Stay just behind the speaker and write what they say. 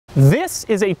This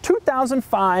is a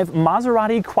 2005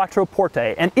 Maserati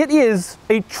Quattroporte, and it is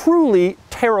a truly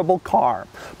terrible car.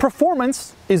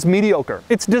 Performance is mediocre.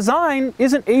 Its design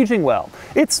isn't aging well.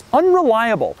 It's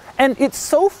unreliable, and it's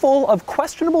so full of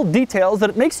questionable details that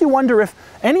it makes you wonder if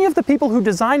any of the people who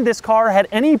designed this car had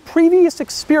any previous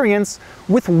experience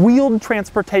with wheeled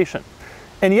transportation.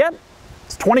 And yet,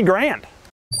 it's 20 grand.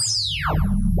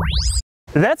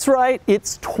 That's right,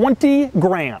 it's 20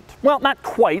 grand. Well, not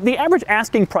quite. The average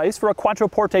asking price for a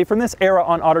Quattroporte from this era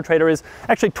on AutoTrader is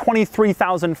actually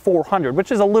 $23,400,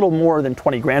 which is a little more than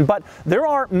 20 grand, but there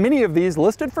are many of these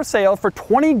listed for sale for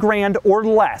 20 grand or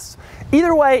less.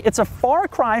 Either way, it's a far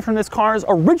cry from this car's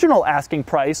original asking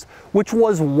price, which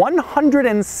was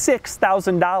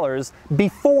 $106,000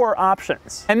 before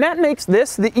options. And that makes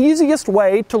this the easiest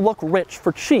way to look rich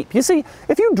for cheap. You see,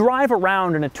 if you drive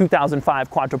around in a 2005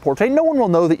 Quattroporte, no one will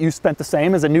know that you spent the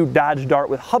same as a new Dodge Dart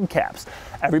with hubcaps.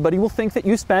 Everybody will think that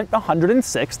you spent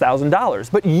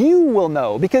 $106,000, but you will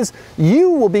know because you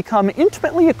will become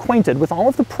intimately acquainted with all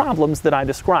of the problems that I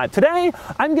described. Today,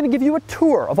 I'm going to give you a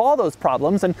tour of all those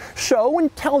problems and show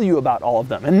and tell you about all of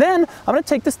them. And then I'm going to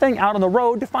take this thing out on the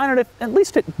road to find out if at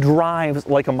least it drives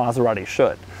like a Maserati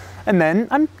should. And then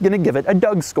I'm going to give it a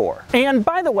Doug score. And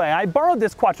by the way, I borrowed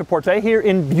this Quattroporte here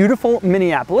in beautiful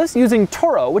Minneapolis using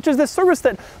Turo, which is this service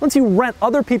that lets you rent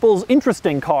other people's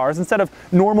interesting cars instead of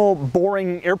normal,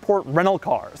 boring airport rental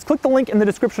cars. Click the link in the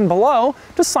description below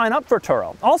to sign up for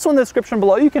Turo. Also in the description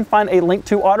below, you can find a link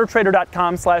to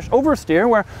autotrader.com/oversteer,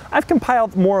 where I've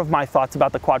compiled more of my thoughts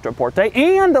about the Quattroporte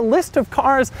and a list of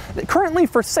cars currently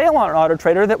for sale on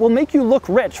AutoTrader that will make you look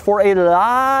rich for a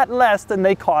lot less than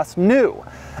they cost new.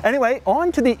 Anyway,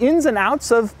 on to the ins and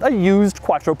outs of a used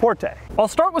Quattroporte. I'll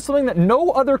start with something that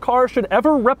no other car should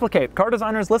ever replicate. Car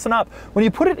designers, listen up. When you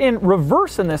put it in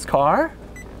reverse in this car,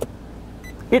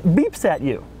 it beeps at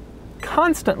you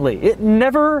constantly. It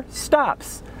never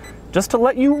stops. Just to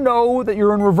let you know that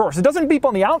you're in reverse. It doesn't beep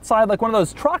on the outside like one of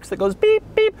those trucks that goes beep,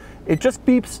 beep. It just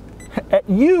beeps at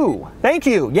you. Thank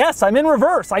you. Yes, I'm in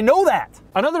reverse. I know that.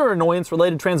 Another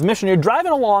annoyance-related transmission, you're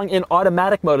driving along in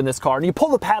automatic mode in this car and you pull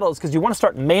the paddles because you want to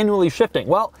start manually shifting.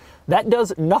 Well, that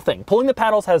does nothing. Pulling the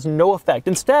paddles has no effect.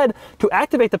 Instead, to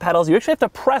activate the paddles, you actually have to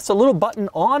press a little button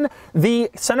on the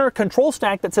center control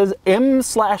stack that says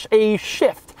M/A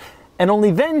shift, and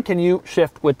only then can you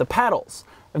shift with the paddles.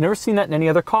 I've never seen that in any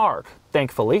other car,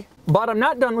 thankfully. But I'm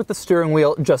not done with the steering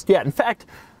wheel just yet. In fact,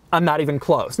 I'm not even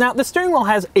close. Now, the steering wheel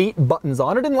has 8 buttons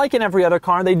on it, and like in every other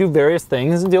car, they do various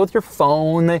things. They deal with your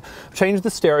phone, they change the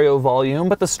stereo volume,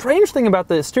 but the strange thing about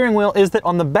the steering wheel is that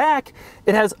on the back,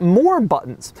 it has more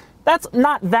buttons. That's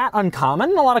not that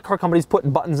uncommon. A lot of car companies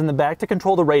put buttons in the back to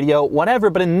control the radio, whatever,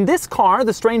 but in this car,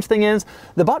 the strange thing is,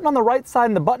 the button on the right side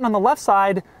and the button on the left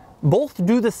side both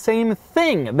do the same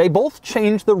thing. They both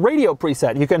change the radio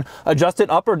preset. You can adjust it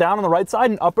up or down on the right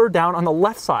side and up or down on the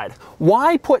left side.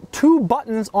 Why put 2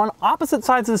 buttons on opposite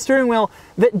sides of the steering wheel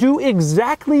that do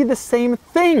exactly the same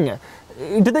thing?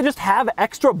 Did they just have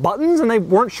extra buttons and they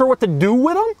weren't sure what to do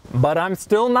with them? But I'm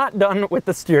still not done with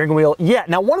the steering wheel yet.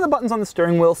 Now, one of the buttons on the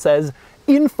steering wheel says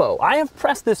Info. I have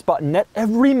pressed this button at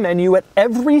every menu, at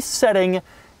every setting.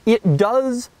 It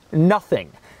does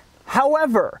nothing.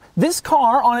 However, this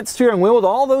car on its steering wheel with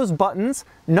all those buttons,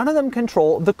 none of them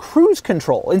control the cruise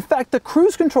control. In fact, the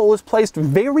cruise control is placed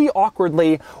very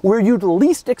awkwardly where you'd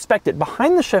least expect it,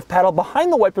 behind the shift paddle, behind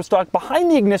the wiper stalk,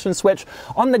 behind the ignition switch,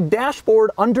 on the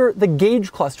dashboard under the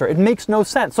gauge cluster. It makes no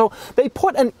sense. So they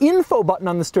put an info button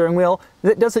on the steering wheel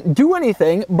that doesn't do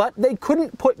anything, but they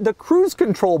couldn't put the cruise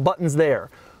control buttons there.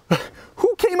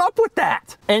 Who came up with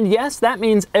that? And yes, that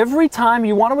means every time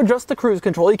you want to adjust the cruise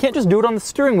control, you can't just do it on the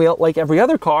steering wheel like every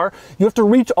other car. You have to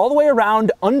reach all the way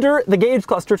around under the gauge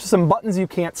cluster to some buttons you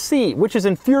can't see, which is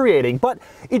infuriating. But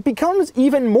it becomes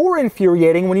even more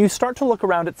infuriating when you start to look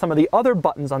around at some of the other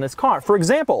buttons on this car. For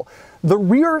example, the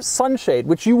rear sunshade,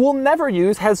 which you will never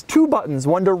use, has 2 buttons,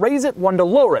 one to raise it, one to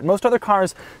lower it. Most other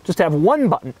cars just have 1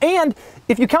 button. And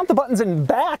if you count the buttons in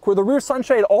back, where the rear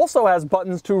sunshade also has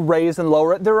buttons to raise and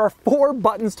lower it, there are 4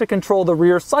 buttons to control the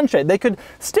rear sunshade. They could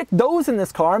stick those in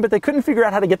this car, but they couldn't figure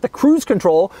out how to get the cruise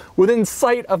control within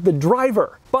sight of the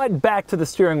driver. But back to the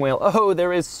steering wheel. Oh,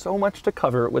 there is so much to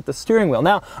cover with the steering wheel.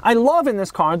 Now, I love in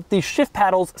this car that these shift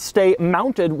paddles stay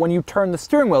mounted when you turn the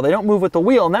steering wheel. They don't move with the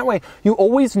wheel, and that way you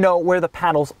always know where the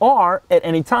paddles are at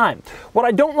any time. What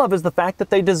I don't love is the fact that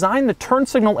they designed the turn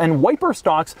signal and wiper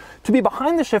stalks to be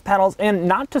behind the shift paddles and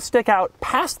not to stick out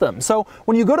past them. So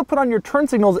when you go to put on your turn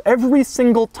signals, every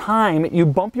single time time you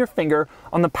bump your finger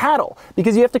on the paddle,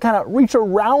 because you have to kind of reach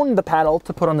around the paddle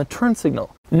to put on the turn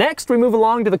signal. Next, we move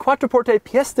along to the Quattroporte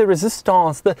pièce de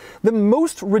résistance, the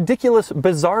most ridiculous,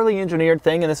 bizarrely engineered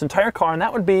thing in this entire car, and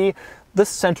that would be the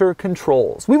center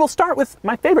controls. We will start with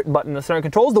my favorite button in the center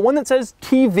controls, the one that says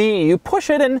TV. You push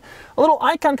it and a little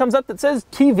icon comes up that says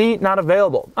TV not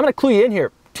available. I'm going to clue you in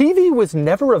here. TV was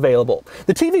never available.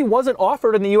 The TV wasn't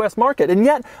offered in the US market, and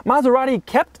yet Maserati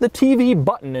kept the TV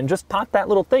button and just popped that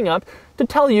little thing up to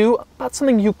tell you about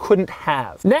something you couldn't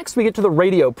have. Next, we get to the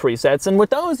radio presets, and with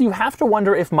those, you have to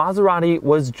wonder if Maserati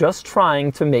was just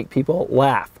trying to make people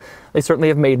laugh. They certainly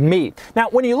have made me. Now,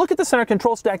 when you look at the center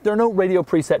control stack, there are no radio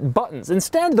preset buttons.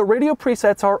 Instead, the radio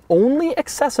presets are only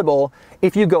accessible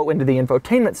if you go into the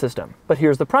infotainment system. But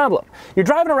here's the problem. You're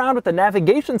driving around with the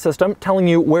navigation system telling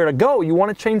you where to go. You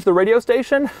want to change the radio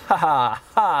station? Ha ha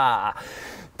ha.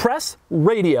 Press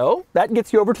radio, that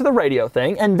gets you over to the radio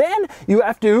thing, and then you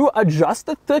have to adjust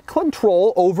the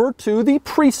control over to the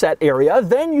preset area.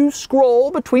 Then you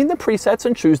scroll between the presets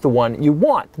and choose the one you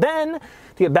want. Then, to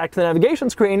get back to the navigation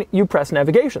screen, you press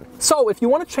navigation. So if you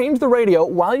want to change the radio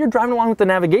while you're driving along with the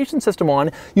navigation system on,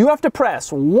 you have to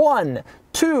press 1,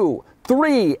 2,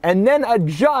 3, and then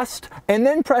adjust, and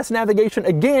then press navigation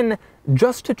again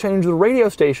just to change the radio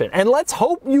station. And let's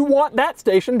hope you want that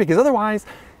station, because otherwise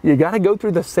you gotta go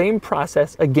through the same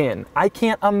process again. I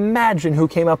can't imagine who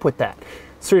came up with that.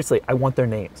 Seriously, I want their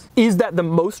names. Is that the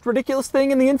most ridiculous thing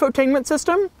in the infotainment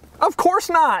system? Of course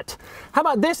not! How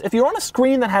about this? If you're on a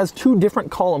screen that has two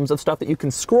different columns of stuff that you can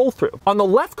scroll through. On the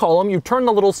left column, you turn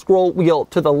the little scroll wheel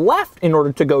to the left in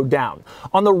order to go down.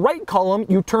 On the right column,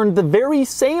 you turn the very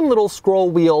same little scroll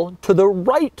wheel to the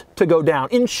right to go down,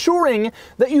 ensuring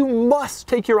that you must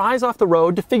take your eyes off the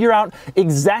road to figure out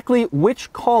exactly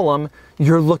which column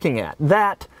you're looking at.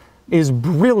 That is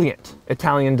brilliant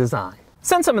Italian design.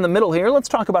 Since I'm in the middle here, let's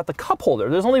talk about the cup holder.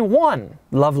 There's only one.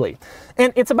 Lovely.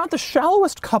 And it's about the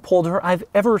shallowest cup holder I've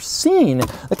ever seen.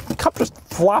 The cup just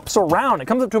flops around. It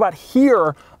comes up to about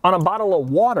here on a bottle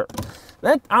of water.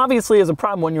 That obviously is a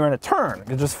problem when you're in a turn. It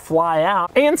can just fly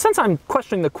out. And since I'm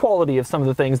questioning the quality of some of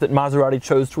the things that Maserati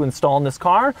chose to install in this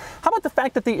car, how about the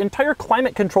fact that the entire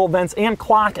climate control vents and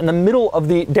clock in the middle of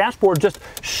the dashboard just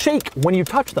shake when you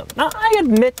touch them? Now, I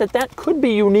admit that that could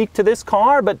be unique to this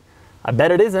car, but I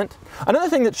bet it isn't. Another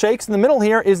thing that shakes in the middle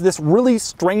here is this really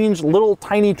strange little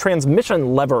tiny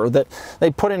transmission lever that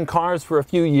they put in cars for a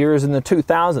few years in the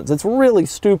 2000s. It's really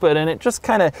stupid, and it just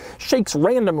kind of shakes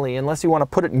randomly unless you want to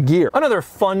put it in gear. Another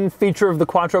fun feature of the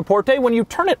Quattroporte, when you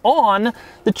turn it on,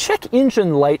 the check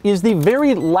engine light is the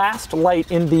very last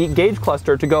light in the gauge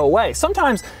cluster to go away.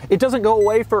 Sometimes it doesn't go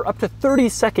away for up to 30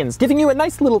 seconds, giving you a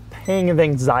nice little pang of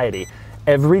anxiety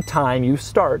every time you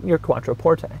start your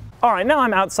Quattroporte. All right, now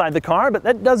I'm outside the car, but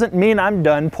that doesn't mean I'm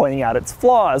done pointing out its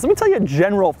flaws. Let me tell you a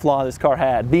general flaw this car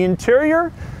had. The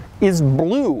interior is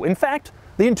blue. In fact,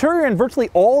 the interior in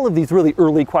virtually all of these really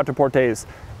early Quattroportes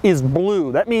is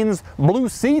blue. That means blue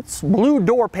seats, blue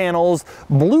door panels,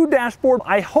 blue dashboard.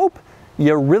 I hope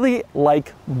you really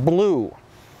like blue.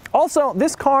 Also,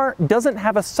 this car doesn't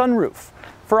have a sunroof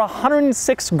for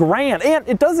 106 grand, and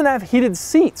it doesn't have heated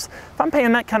seats. If I'm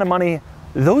paying that kind of money,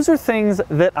 those are things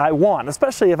that I want,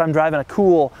 especially if I'm driving a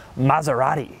cool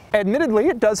Maserati. Admittedly,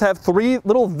 it does have three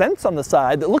little vents on the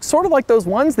side that look sort of like those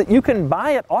ones that you can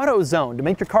buy at AutoZone to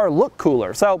make your car look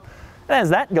cooler. So it has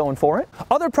that going for it.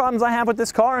 Other problems I have with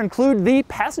this car include the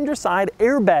passenger side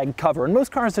airbag cover. In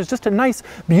most cars, there's just a nice,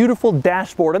 beautiful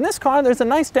dashboard. In this car, there's a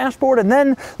nice dashboard and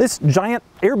then this giant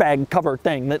airbag cover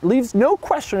thing that leaves no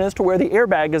question as to where the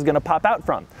airbag is going to pop out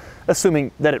from,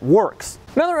 assuming that it works.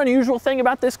 Another unusual thing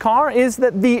about this car is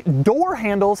that the door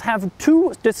handles have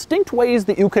two distinct ways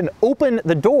that you can open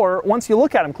the door once you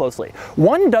look at them closely.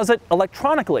 One does it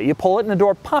electronically. You pull it and the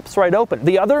door pops right open.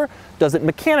 The other does it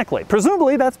mechanically.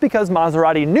 Presumably that's because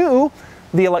Maserati knew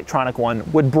the electronic one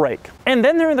would break. And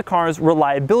then there are the car's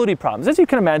reliability problems. As you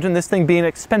can imagine, this thing being an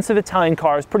expensive Italian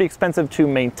car is pretty expensive to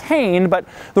maintain, but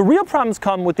the real problems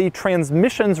come with the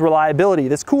transmission's reliability.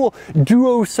 This cool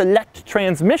Duo Select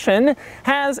transmission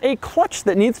has a clutch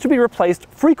that needs to be replaced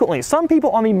frequently. Some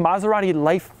people on the Maserati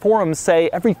Life forums say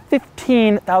every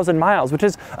 15,000 miles, which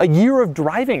is a year of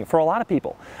driving for a lot of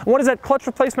people. And what does that clutch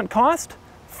replacement cost?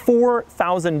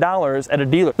 $4,000 at a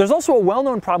dealer. There's also a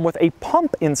well-known problem with a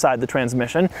pump inside the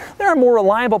transmission. There are more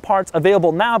reliable parts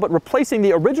available now, but replacing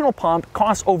the original pump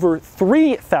costs over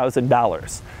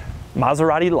 $3,000.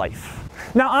 Maserati Life.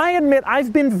 Now, I admit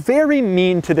I've been very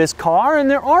mean to this car, and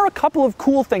there are a couple of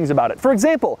cool things about it. For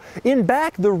example, in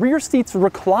back, the rear seats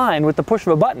recline with the push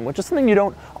of a button, which is something you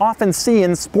don't often see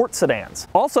in sports sedans.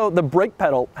 Also, the brake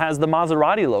pedal has the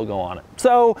Maserati logo on it.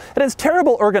 So it has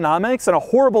terrible ergonomics and a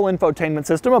horrible infotainment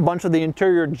system, a bunch of the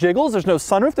interior jiggles, there's no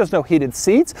sunroof, there's no heated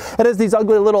seats, it has these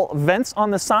ugly little vents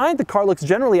on the side, the car looks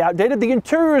generally outdated, the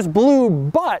interior is blue,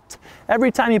 but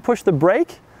every time you push the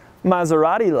brake,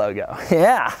 Maserati logo.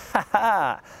 Yeah,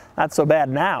 not so bad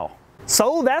now.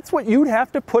 So that's what you'd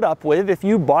have to put up with if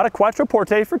you bought a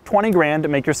Quattroporte for 20 grand to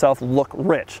make yourself look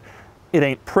rich. It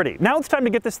ain't pretty. Now it's time to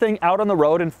get this thing out on the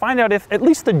road and find out if at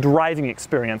least the driving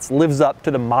experience lives up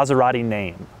to the Maserati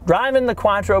name. Driving the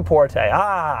Quattroporte,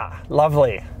 ah,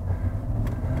 lovely.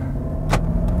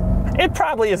 It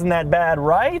probably isn't that bad,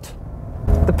 right?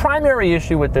 The primary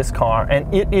issue with this car,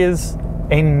 and it is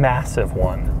a massive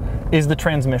one, is the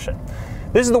transmission.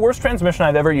 This is the worst transmission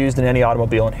I've ever used in any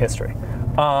automobile in history.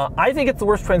 I think it's the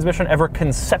worst transmission ever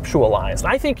conceptualized.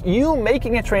 I think you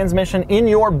making a transmission in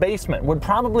your basement would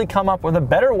probably come up with a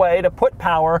better way to put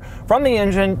power from the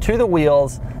engine to the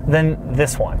wheels than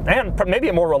this one. And maybe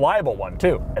a more reliable one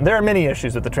too. And there are many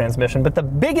issues with the transmission, but the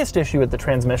biggest issue with the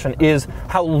transmission is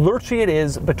how lurchy it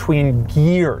is between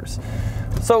gears.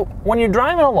 So when you're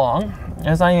driving along,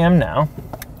 as I am now,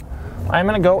 I'm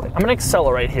gonna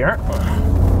accelerate here.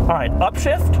 All right,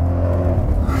 upshift.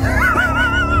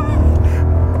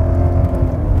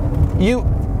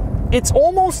 It's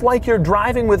almost like you're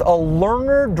driving with a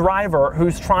learner driver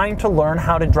who's trying to learn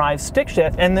how to drive stick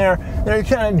shift, and they're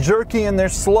kind of jerky and they're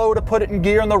slow to put it in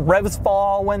gear, and the revs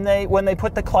fall when they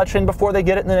put the clutch in before they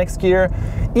get it in the next gear.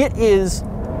 It is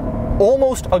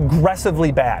almost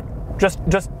aggressively bad.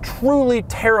 Just truly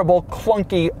terrible,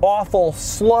 clunky, awful,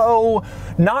 slow,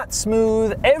 not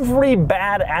smooth. Every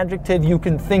bad adjective you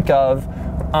can think of,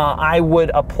 I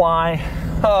would apply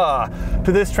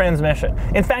to this transmission.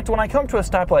 In fact, when I come to a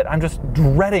stoplight, I'm just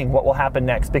dreading what will happen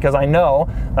next, because I know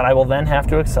that I will then have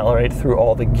to accelerate through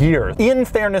all the gears. In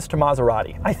fairness to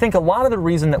Maserati, I think a lot of the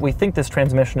reason that we think this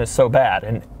transmission is so bad,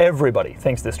 and everybody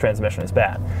thinks this transmission is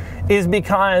bad, is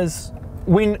because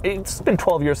it's been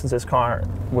 12 years since this car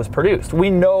was produced.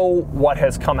 We know what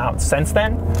has come out since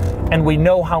then, and we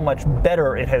know how much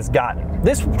better it has gotten.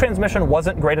 This transmission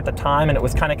wasn't great at the time, and it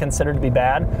was kind of considered to be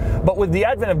bad, but with the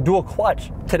advent of dual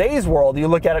clutch, today's world, you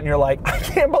look at it and you're like, I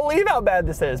can't believe how bad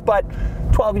this is, but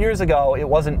 12 years ago, it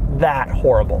wasn't that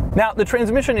horrible. Now, the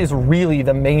transmission is really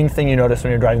the main thing you notice when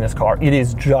you're driving this car. It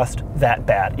is just that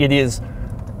bad.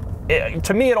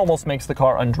 To me, it almost makes the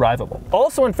car undrivable.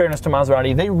 Also, in fairness to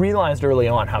Maserati, they realized early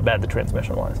on how bad the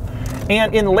transmission was.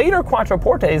 And in later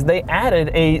Quattroportes, they added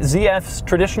a ZF's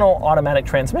traditional automatic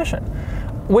transmission,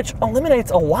 which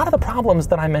eliminates a lot of the problems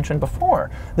that I mentioned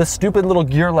before. The stupid little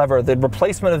gear lever, the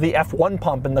replacement of the F1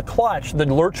 pump and the clutch, the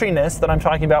lurchiness that I'm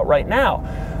talking about right now.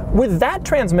 With that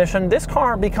transmission, this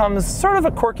car becomes sort of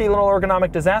a quirky little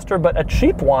ergonomic disaster, but a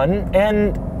cheap one,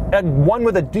 and one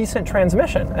with a decent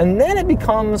transmission, and then it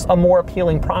becomes a more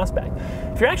appealing prospect.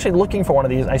 If you're actually looking for one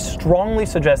of these, I strongly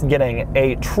suggest getting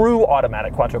a true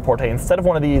automatic Quattroporte instead of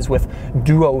one of these with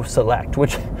Duo Select,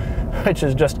 which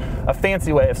is just a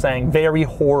fancy way of saying very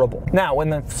horrible. Now, in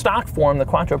the stock form, the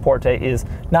Quattroporte is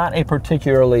not a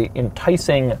particularly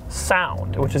enticing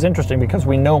sound, which is interesting because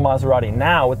we know Maserati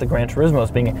now with the Gran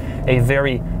Turismos being a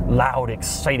very loud,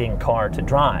 exciting car to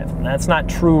drive. And that's not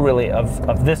true really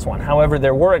of this one. However,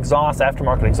 there were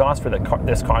aftermarket exhausts for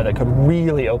this car that could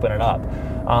really open it up,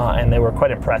 and they were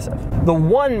quite impressive. The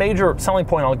one major selling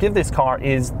point I'll give this car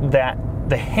is that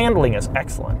the handling is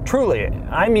excellent. Truly,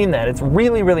 I mean that. It's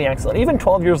really, really excellent. Even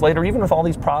 12 years later, even with all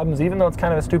these problems, even though it's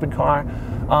kind of a stupid car,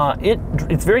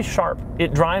 it's very sharp.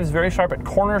 It drives very sharp. It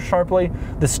corners sharply.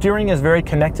 The steering is very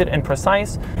connected and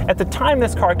precise. At the time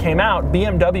this car came out,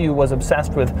 BMW was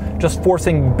obsessed with just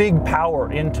forcing big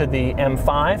power into the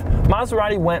M5.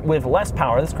 Maserati went with less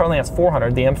power. This car only has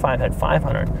 400. The M5 had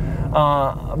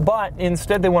 500. But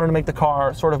instead they wanted to make the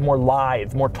car sort of more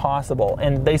lithe, more tossable,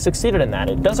 and they succeeded in that.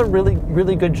 It does a really,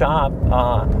 really good job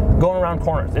going around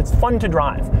corners. It's fun to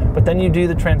drive, but then you do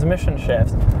the transmission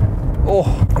shifts.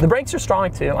 Oh, the brakes are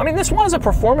strong too. I mean, this was a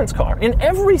performance car. In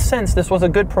every sense, this was a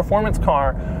good performance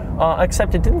car,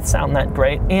 except it didn't sound that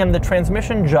great, and the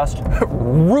transmission just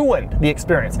ruined the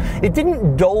experience. It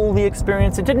didn't dull the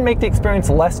experience. It didn't make the experience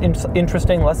less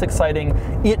interesting, less exciting.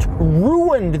 It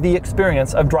ruined the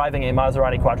experience of driving a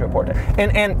Maserati Quattroporte.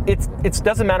 And it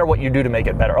doesn't matter what you do to make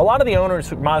it better. A lot of the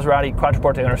owners, Maserati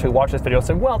Quattroporte owners who watch this video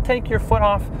say, well, take your foot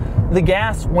off the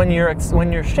gas when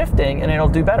you're shifting and it'll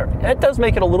do better. It does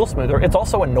make it a little smoother. It's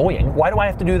also annoying. Why do I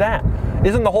have to do that?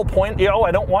 Isn't the whole point,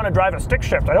 I don't want to drive a stick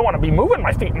shift. I don't want to be moving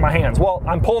my feet and my my hands. Well,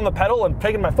 I'm pulling the pedal and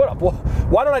taking my foot up. Well,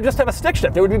 why don't I just have a stick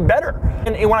shift? It would be better.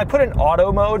 And when I put in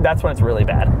auto mode, that's when it's really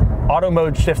bad. Auto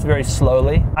mode shifts very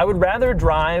slowly. I would rather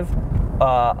drive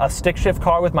a stick shift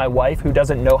car with my wife who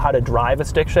doesn't know how to drive a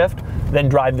stick shift than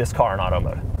drive this car in auto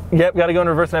mode. Yep, gotta go in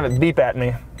reverse and have it beep at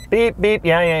me. Beep, beep,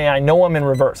 yeah, I know I'm in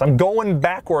reverse. I'm going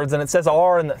backwards and it says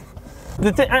R in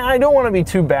I don't want to be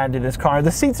too bad to this car. The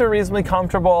seats are reasonably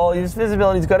comfortable, his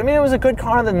visibility is good. I mean, it was a good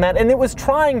car other than that, and it was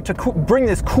trying to bring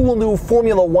this cool new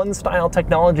Formula One style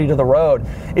technology to the road.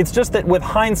 It's just that with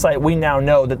hindsight, we now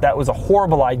know that that was a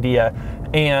horrible idea,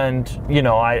 and, you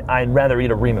know, I'd rather eat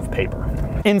a ream of paper.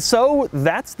 And so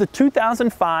that's the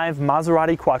 2005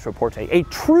 Maserati Quattroporte, a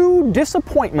true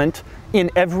disappointment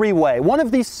in every way. One of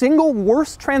the single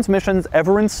worst transmissions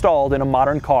ever installed in a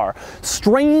modern car.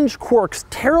 Strange quirks,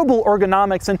 terrible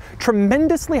ergonomics, and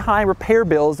tremendously high repair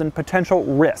bills and potential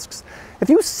risks. If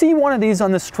you see one of these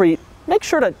on the street, make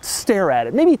sure to stare at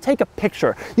it, maybe take a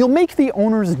picture. You'll make the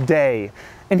owner's day.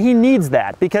 And he needs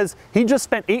that because he just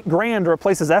spent $8 grand to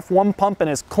replace his F1 pump and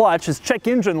his clutch, his check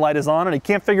engine light is on, and he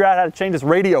can't figure out how to change his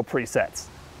radio presets.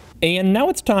 And now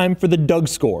it's time for the Doug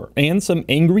score and some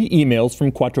angry emails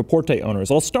from Quattroporte owners.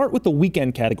 I'll start with the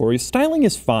weekend category. Styling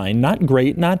is fine, not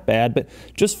great, not bad, but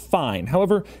just fine.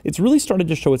 However, it's really started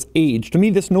to show its age. To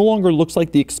me, this no longer looks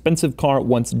like the expensive car it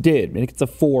once did, and it gets a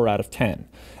 4 out of 10.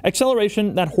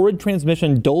 Acceleration, that horrid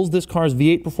transmission dulls this car's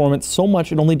V8 performance so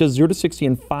much it only does 0 to 60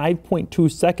 in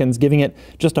 5.2 seconds, giving it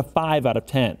just a 5 out of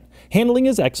 10. Handling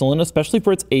is excellent, especially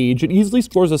for its age. It easily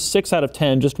scores a 6 out of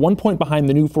 10, just 1 point behind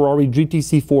the new Ferrari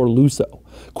GTC4 Lusso.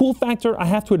 Cool factor, I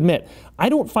have to admit, I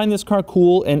don't find this car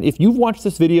cool, and if you've watched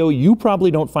this video, you probably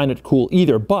don't find it cool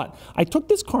either, but I took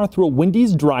this car through a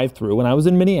Wendy's drive-thru when I was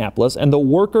in Minneapolis, and the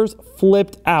workers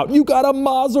flipped out. You got a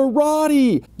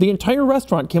Maserati! The entire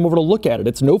restaurant came over to look at it.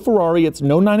 It's no Ferrari, it's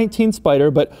no 918 Spider,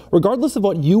 but regardless of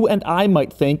what you and I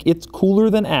might think, it's cooler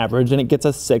than average, and it gets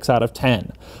a 6 out of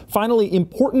 10. Finally,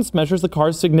 importance measures the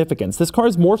car's significance. This car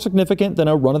is more significant than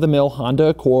a run-of-the-mill Honda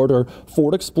Accord or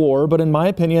Ford Explorer, but in my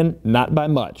opinion, not by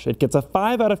much. It gets a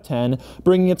 5 out of 10,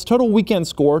 bringing its total weekend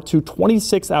score to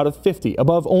 26 out of 50,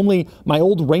 above only my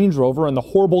old Range Rover and the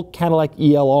horrible Cadillac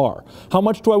ELR. How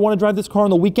much do I want to drive this car on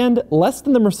the weekend? Less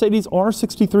than the Mercedes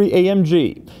R63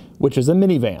 AMG, which is a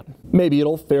minivan. Maybe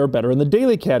it'll fare better in the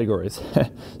daily categories.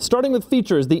 Starting with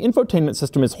features, the infotainment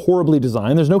system is horribly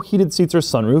designed. There's no heated seats or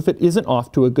sunroof. It isn't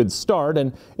off to a good start,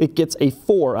 and it gets a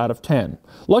 4 out of 10.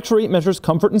 Luxury measures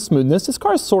comfort and smoothness. This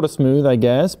car is sort of smooth, I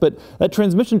guess, but that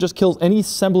transmission just kills any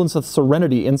semblance of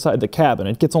serenity inside the cabin.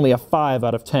 It gets only a 5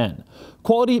 out of 10.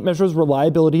 Quality measures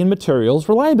reliability and materials.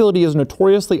 Reliability is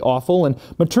notoriously awful, and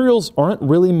materials aren't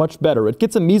really much better. It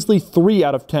gets a measly 3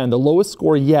 out of 10, the lowest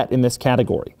score yet in this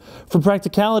category. For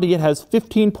practicality, it has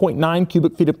 15.9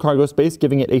 cubic feet of cargo space,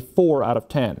 giving it a 4 out of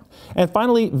 10. And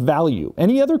finally, value.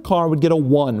 Any other car would get a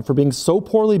 1 for being so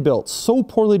poorly built, so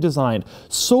poorly designed,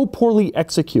 so poorly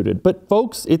executed. But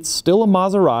folks, it's still a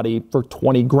Maserati for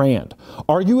 20 grand.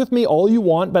 Argue with me all you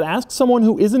want, but ask someone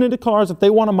who isn't into cars if they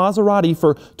want a Maserati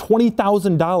for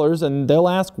 $20,000 and they'll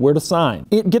ask where to sign.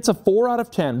 It gets a 4 out of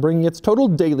 10, bringing its total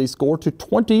daily score to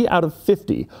 20 out of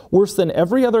 50, worse than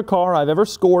every other car I've ever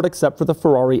scored except for the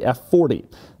Ferrari F40.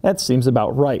 That seems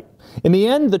about right. In the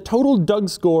end, the total Doug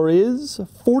score is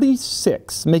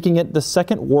 46, making it the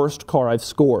second worst car I've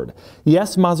scored.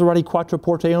 Yes, Maserati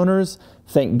Quattroporte owners,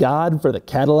 thank God for the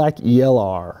Cadillac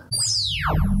ELR.